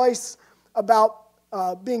for advice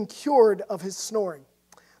about being cured of his snoring.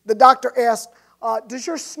 The doctor asked, does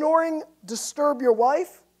your snoring disturb your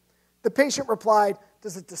wife? The patient replied,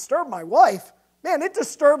 does it disturb my wife? Man, it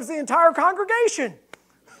disturbs the entire congregation.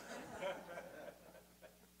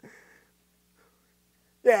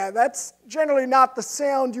 Yeah, that's generally not the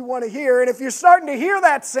sound you want to hear. And if you're starting to hear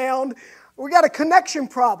that sound, we got a connection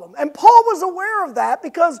problem. And Paul was aware of that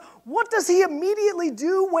because what does he immediately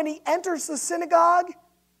do when he enters the synagogue?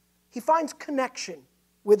 He finds connection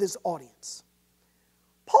with his audience.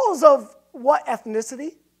 Paul is of what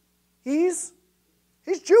ethnicity? He's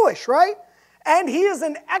Jewish, right? And he is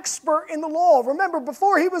an expert in the law. Remember,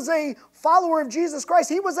 before he was a follower of Jesus Christ,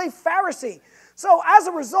 he was a Pharisee. So as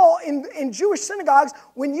a result, in Jewish synagogues,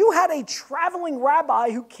 when you had a traveling rabbi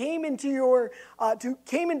who came into your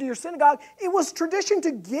synagogue, it was tradition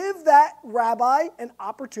to give that rabbi an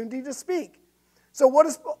opportunity to speak. So what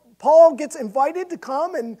does Paul gets invited to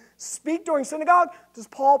come and speak during synagogue? Does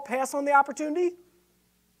Paul pass on the opportunity?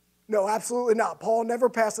 No, absolutely not. Paul never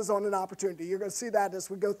passes on an opportunity. You're going to see that as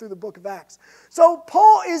we go through the book of Acts. So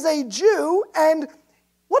Paul is a Jew, and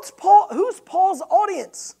who's Paul's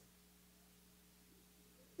audience?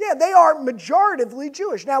 Yeah, they are majoritively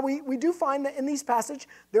Jewish. Now, we do find that in these passages,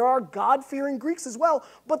 there are God-fearing Greeks as well,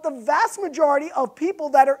 but the vast majority of people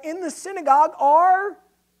that are in the synagogue are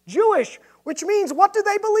Jewish, which means what do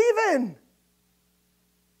they believe in?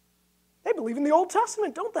 They believe in the Old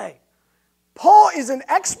Testament, don't they? Paul is an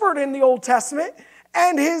expert in the Old Testament,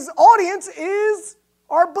 and his audience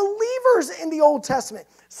are believers in the Old Testament.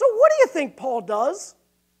 So what do you think Paul does?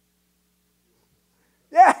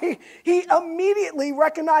 Yeah, he immediately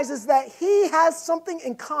recognizes that he has something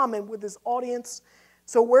in common with his audience.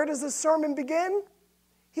 So where does his sermon begin?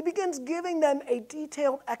 He begins giving them a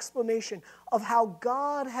detailed explanation of how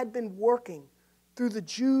God had been working through the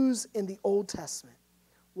Jews in the Old Testament.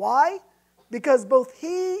 Why? Because both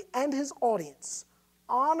he and his audience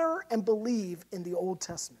honor and believe in the Old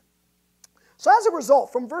Testament. So as a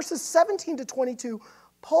result, from verses 17 to 22,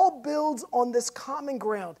 Paul builds on this common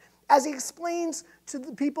ground as he explains to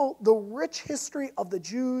the people the rich history of the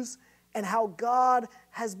Jews and how God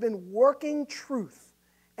has been working truth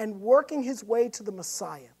and working his way to the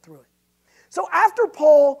Messiah through it. So after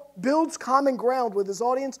Paul builds common ground with his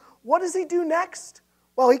audience, what does he do next?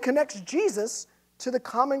 Well, he connects Jesus to the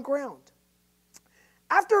common ground.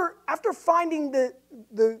 After finding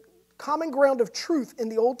the common ground of truth in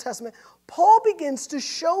the Old Testament, Paul begins to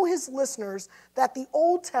show his listeners that the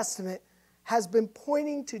Old Testament has been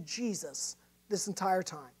pointing to Jesus this entire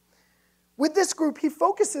time. With this group, he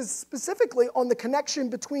focuses specifically on the connection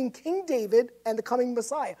between King David and the coming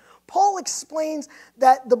Messiah. Paul explains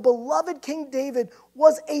that the beloved King David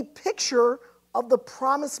was a picture of the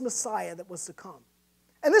promised Messiah that was to come.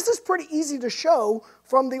 And this is pretty easy to show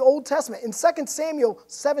from the Old Testament. In 2 Samuel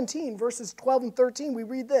 17, verses 12 and 13, we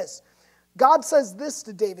read this. God says this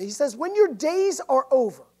to David. He says, when your days are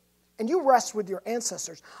over, and you rest with your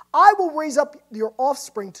ancestors, I will raise up your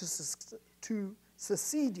offspring to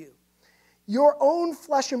succeed you, your own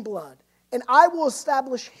flesh and blood, and I will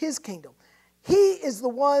establish his kingdom. He is the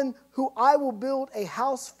one who I will build a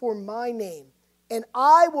house for my name, and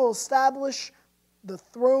I will establish the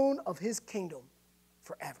throne of his kingdom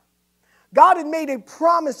forever. God had made a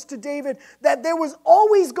promise to David that there was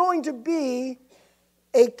always going to be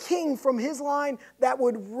a king from his line that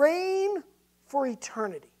would reign for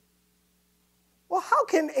eternity. Well, how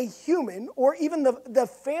can a human, or even the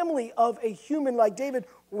family of a human like David,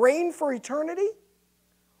 reign for eternity?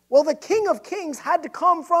 Well, the King of Kings had to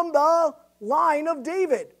come from the line of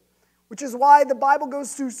David, which is why the Bible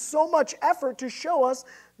goes through so much effort to show us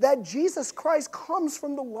that Jesus Christ comes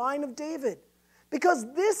from the line of David.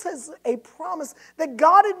 Because this is a promise that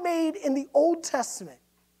God had made in the Old Testament.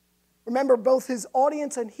 Remember, both his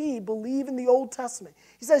audience and he believe in the Old Testament.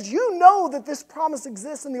 He says, you know that this promise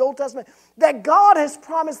exists in the Old Testament, that God has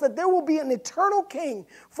promised that there will be an eternal king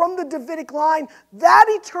from the Davidic line. That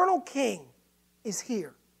eternal king is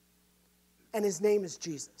here, and his name is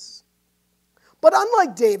Jesus. But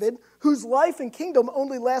unlike David, whose life and kingdom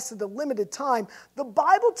only lasted a limited time, the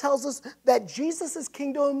Bible tells us that Jesus'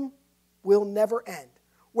 kingdom will never end.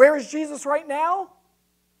 Where is Jesus right now?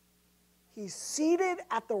 He's seated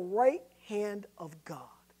at the right hand of God.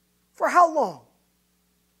 For how long?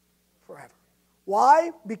 Forever.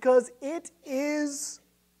 Why? Because it is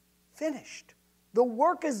finished. The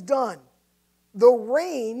work is done. The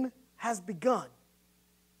reign has begun.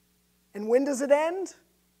 And when does it end?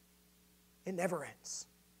 It never ends.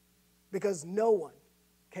 Because no one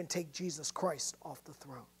can take Jesus Christ off the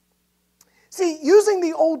throne. See, using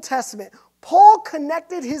the Old Testament, Paul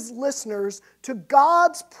connected his listeners to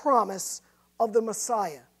God's promise of the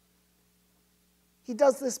Messiah. He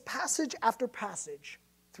does this passage after passage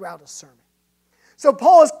throughout his sermon. So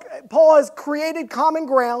Paul has created common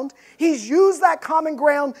ground. He's used that common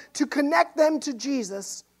ground to connect them to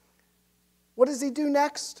Jesus. What does he do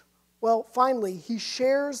next? Well, finally, he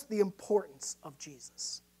shares the importance of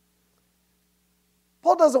Jesus.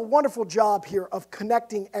 Paul does a wonderful job here of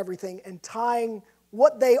connecting everything and tying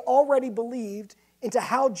what they already believed into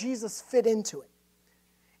how Jesus fit into it.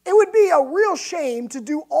 It would be a real shame to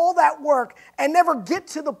do all that work and never get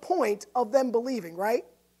to the point of them believing, right?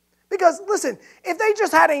 Because, listen, if they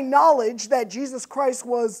just had a knowledge that Jesus Christ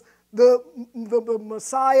was the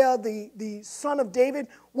Messiah, the Son of David,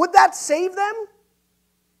 would that save them?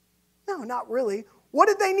 No, not really. What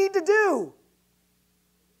did they need to do?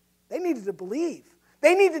 They needed to believe.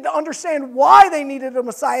 They needed to understand why they needed a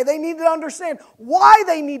Messiah. They needed to understand why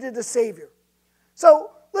they needed a Savior.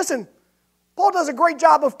 So, listen, Paul does a great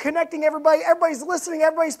job of connecting everybody. Everybody's listening.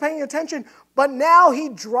 Everybody's paying attention. But now he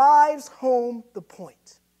drives home the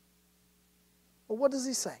point. Well, what does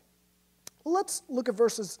he say? Well, let's look at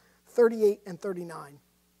verses 38 and 39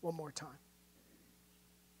 one more time.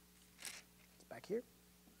 It's back here.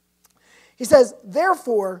 He says,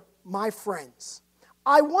 "Therefore, my friends,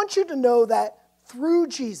 I want you to know that through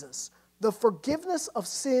Jesus, the forgiveness of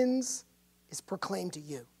sins is proclaimed to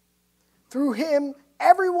you. Through him,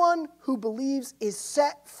 everyone who believes is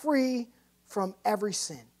set free from every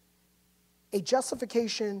sin, a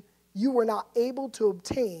justification you were not able to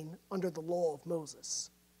obtain under the law of Moses.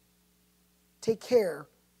 Take care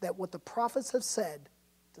that what the prophets have said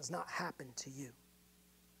does not happen to you."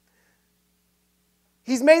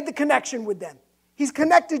 He's made the connection with them. He's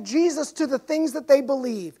connected Jesus to the things that they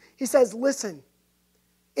believe. He says, listen,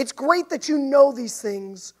 it's great that you know these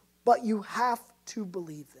things, but you have to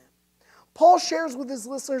believe them. Paul shares with his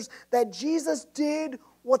listeners that Jesus did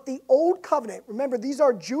what the Old Covenant, remember, these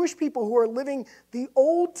are Jewish people who are living the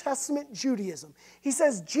Old Testament Judaism. He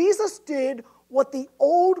says Jesus did what the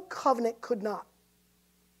Old Covenant could not.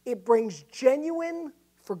 It brings genuine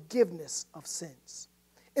forgiveness of sins.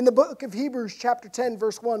 In the book of Hebrews, chapter 10,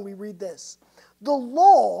 verse 1, we read this. The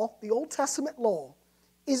law, the Old Testament law,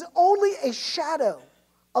 is only a shadow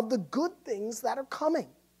of the good things that are coming,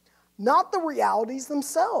 not the realities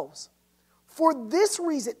themselves. For this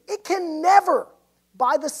reason, it can never,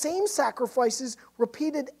 by the same sacrifices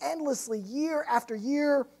repeated endlessly year after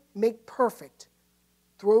year, make perfect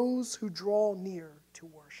those who draw near to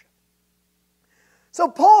worship. So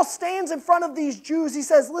Paul stands in front of these Jews. He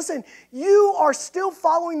says, listen, you are still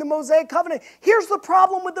following the Mosaic covenant. Here's the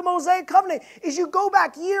problem with the Mosaic covenant is you go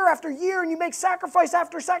back year after year and you make sacrifice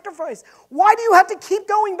after sacrifice. Why do you have to keep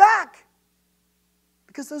going back?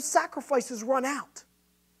 Because those sacrifices run out.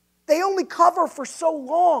 They only cover for so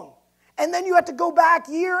long. And then you have to go back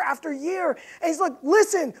year after year. And he's like,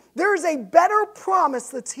 listen, there is a better promise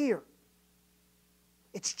that's here.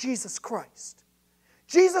 It's Jesus Christ.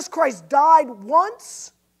 Jesus Christ died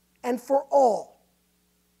once and for all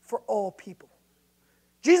people.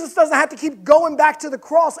 Jesus doesn't have to keep going back to the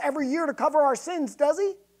cross every year to cover our sins, does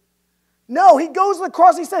he? No, he goes to the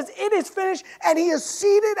cross, he says, it is finished, and he is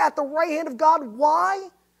seated at the right hand of God. Why?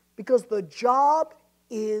 Because the job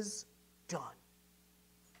is done.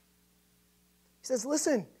 He says,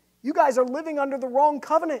 listen, you guys are living under the wrong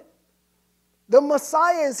covenant. The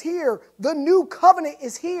Messiah is here. The new covenant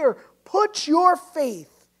is here. Put your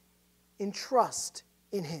faith and trust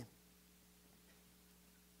in him.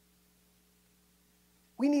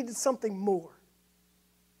 We needed something more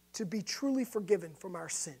to be truly forgiven from our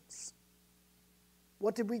sins.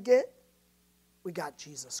 What did we get? We got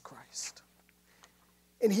Jesus Christ.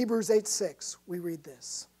 In Hebrews 8:6, we read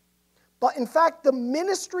this. But in fact, the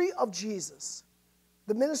ministry of Jesus,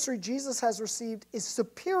 the ministry Jesus has received, is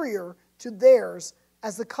superior to theirs,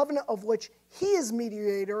 as the covenant of which he is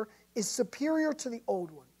mediator is superior to the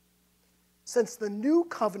old one, since the new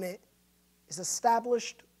covenant is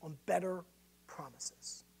established on better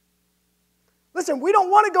promises. Listen, we don't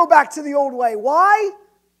want to go back to the old way. Why?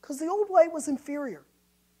 Because the old way was inferior.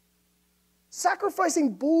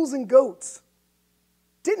 Sacrificing bulls and goats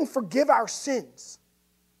didn't forgive our sins.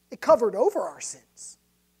 It covered over our sins.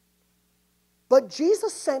 But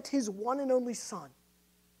Jesus sent his one and only Son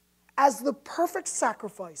as the perfect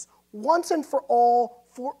sacrifice once and for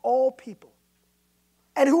all people.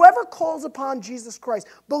 And whoever calls upon Jesus Christ,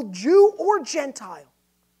 both Jew or Gentile,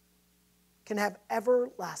 can have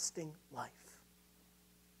everlasting life.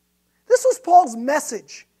 This was Paul's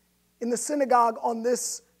message in the synagogue on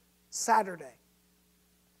this Saturday.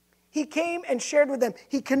 He came and shared with them.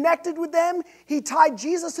 He connected with them. He tied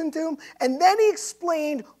Jesus into them. And then he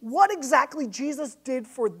explained what exactly Jesus did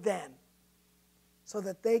for them so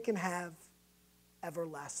that they can have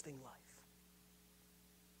everlasting life.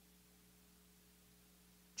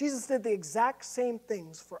 Jesus did the exact same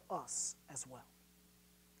things for us as well.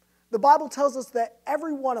 The Bible tells us that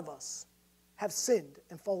every one of us have sinned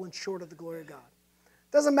and fallen short of the glory of God.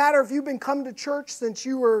 Doesn't matter if you've been coming to church since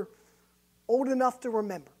you were old enough to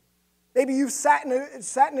remember. Maybe you've sat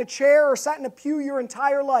in a chair or sat in a pew your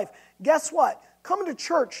entire life. Guess what? Coming to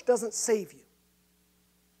church doesn't save you.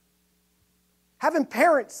 Having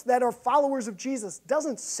parents that are followers of Jesus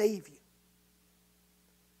doesn't save you.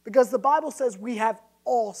 Because the Bible says we have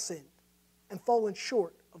all sinned and fallen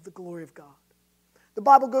short of the glory of God. The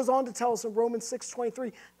Bible goes on to tell us in Romans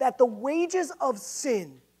 6:23 that the wages of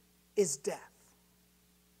sin is death.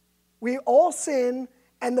 We all sin,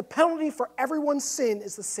 and the penalty for everyone's sin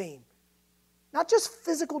is the same. Not just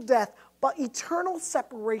physical death, but eternal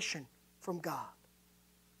separation from God.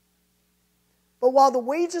 But while the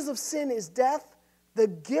wages of sin is death, the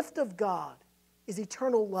gift of God is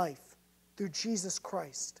eternal life through Jesus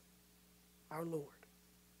Christ, our Lord.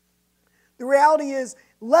 The reality is,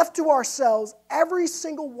 left to ourselves, every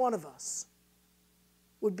single one of us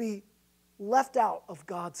would be left out of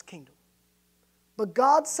God's kingdom. But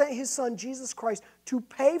God sent his Son, Jesus Christ, to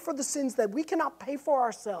pay for the sins that we cannot pay for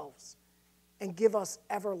ourselves and give us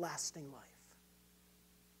everlasting life.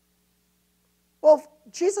 Well,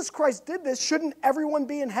 if Jesus Christ did this, shouldn't everyone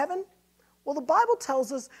be in heaven? Well, the Bible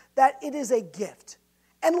tells us that it is a gift.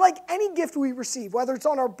 And like any gift we receive, whether it's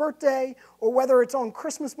on our birthday or whether it's on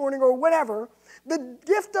Christmas morning or whatever, the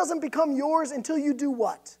gift doesn't become yours until you do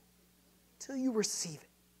what? Until you receive it.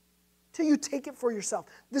 Till you take it for yourself.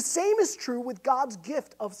 The same is true with God's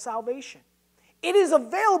gift of salvation. It is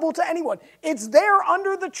available to anyone. It's there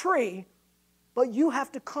under the tree, but you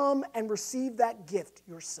have to come and receive that gift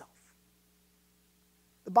yourself.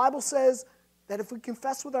 The Bible says that if we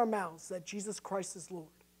confess with our mouths that Jesus Christ is Lord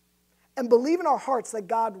and believe in our hearts that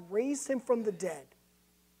God raised him from the dead,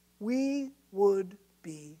 we would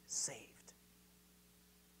be saved.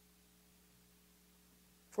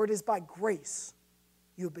 For it is by grace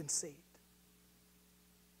you have been saved,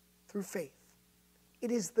 through faith.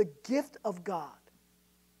 It is the gift of God,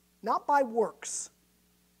 not by works,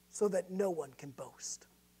 so that no one can boast.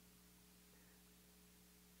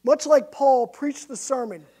 Much like Paul preached the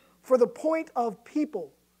sermon for the point of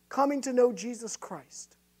people coming to know Jesus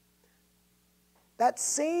Christ, that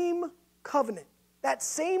same covenant, that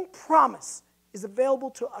same promise is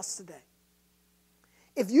available to us today.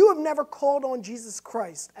 If you have never called on Jesus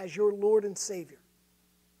Christ as your Lord and Savior,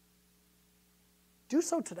 do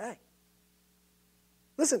so today.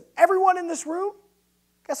 Listen, everyone in this room,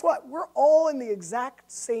 guess what? We're all in the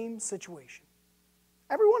exact same situation.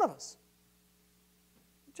 Every one of us.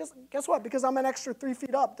 Just guess what? Because I'm an extra 3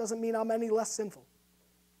 feet up doesn't mean I'm any less sinful.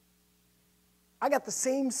 I got the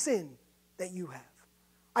same sin that you have.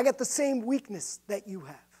 I got the same weakness that you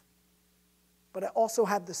have. But I also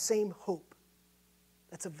have the same hope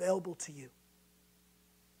that's available to you.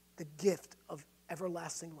 The gift of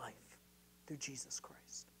everlasting life through Jesus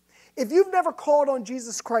Christ. If you've never called on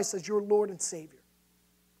Jesus Christ as your Lord and Savior,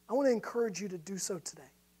 I want to encourage you to do so today.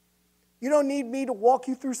 You don't need me to walk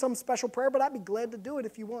you through some special prayer, but I'd be glad to do it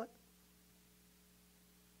if you want.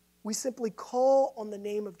 We simply call on the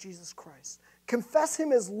name of Jesus Christ, confess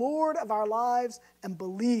him as Lord of our lives, and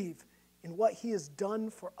believe in what he has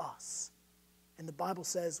done for us. And the Bible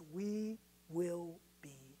says we will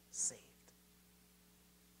be saved.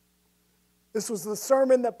 This was the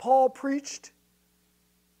sermon that Paul preached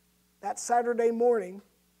that Saturday morning.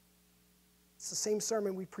 It's the same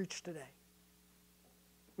sermon we preach today.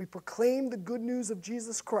 We proclaim the good news of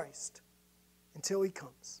Jesus Christ until he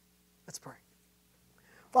comes. Let's pray.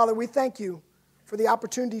 Father, we thank you for the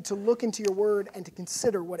opportunity to look into your word and to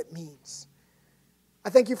consider what it means. I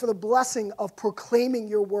thank you for the blessing of proclaiming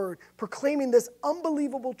your word, proclaiming this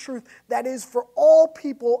unbelievable truth that is for all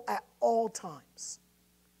people at all times.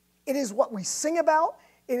 It is what we sing about.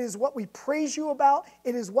 It is what we praise you about.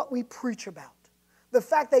 It is what we preach about. The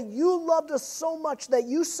fact that you loved us so much that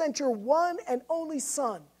you sent your one and only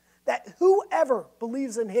Son, that whoever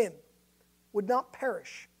believes in him would not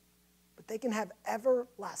perish, but they can have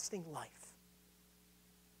everlasting life.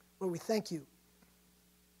 Lord, we thank you.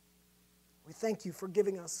 We thank you for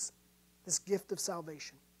giving us this gift of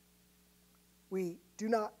salvation. We do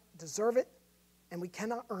not deserve it, and we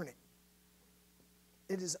cannot earn it.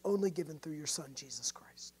 It is only given through your Son, Jesus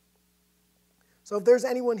Christ. So if there's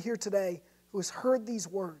anyone here today who has heard these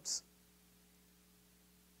words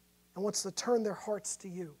and wants to turn their hearts to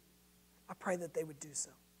you, I pray that they would do so.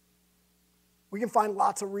 We can find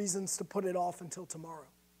lots of reasons to put it off until tomorrow.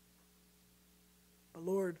 But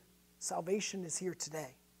Lord, salvation is here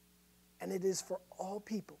today, and it is for all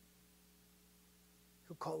people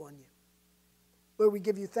who call on you. Lord, we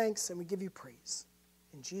give you thanks and we give you praise.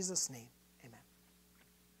 In Jesus' name, amen.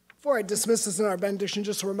 Before I dismiss us in our benediction,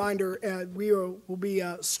 just a reminder, we'll be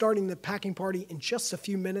starting the packing party in just a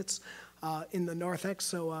few minutes in the narthex,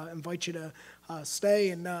 so I invite you to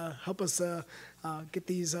stay and help us get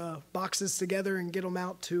these boxes together and get them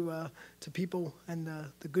out to people, and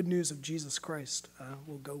the good news of Jesus Christ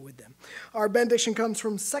will go with them. Our benediction comes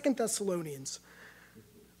from 2 Thessalonians,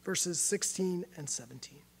 verses 16 and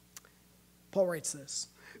 17. Paul writes this: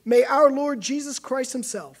 May our Lord Jesus Christ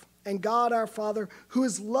himself and God our Father, who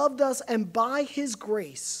has loved us and by his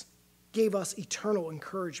grace gave us eternal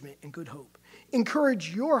encouragement and good hope,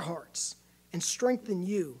 encourage your hearts and strengthen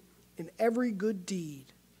you in every good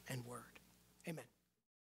deed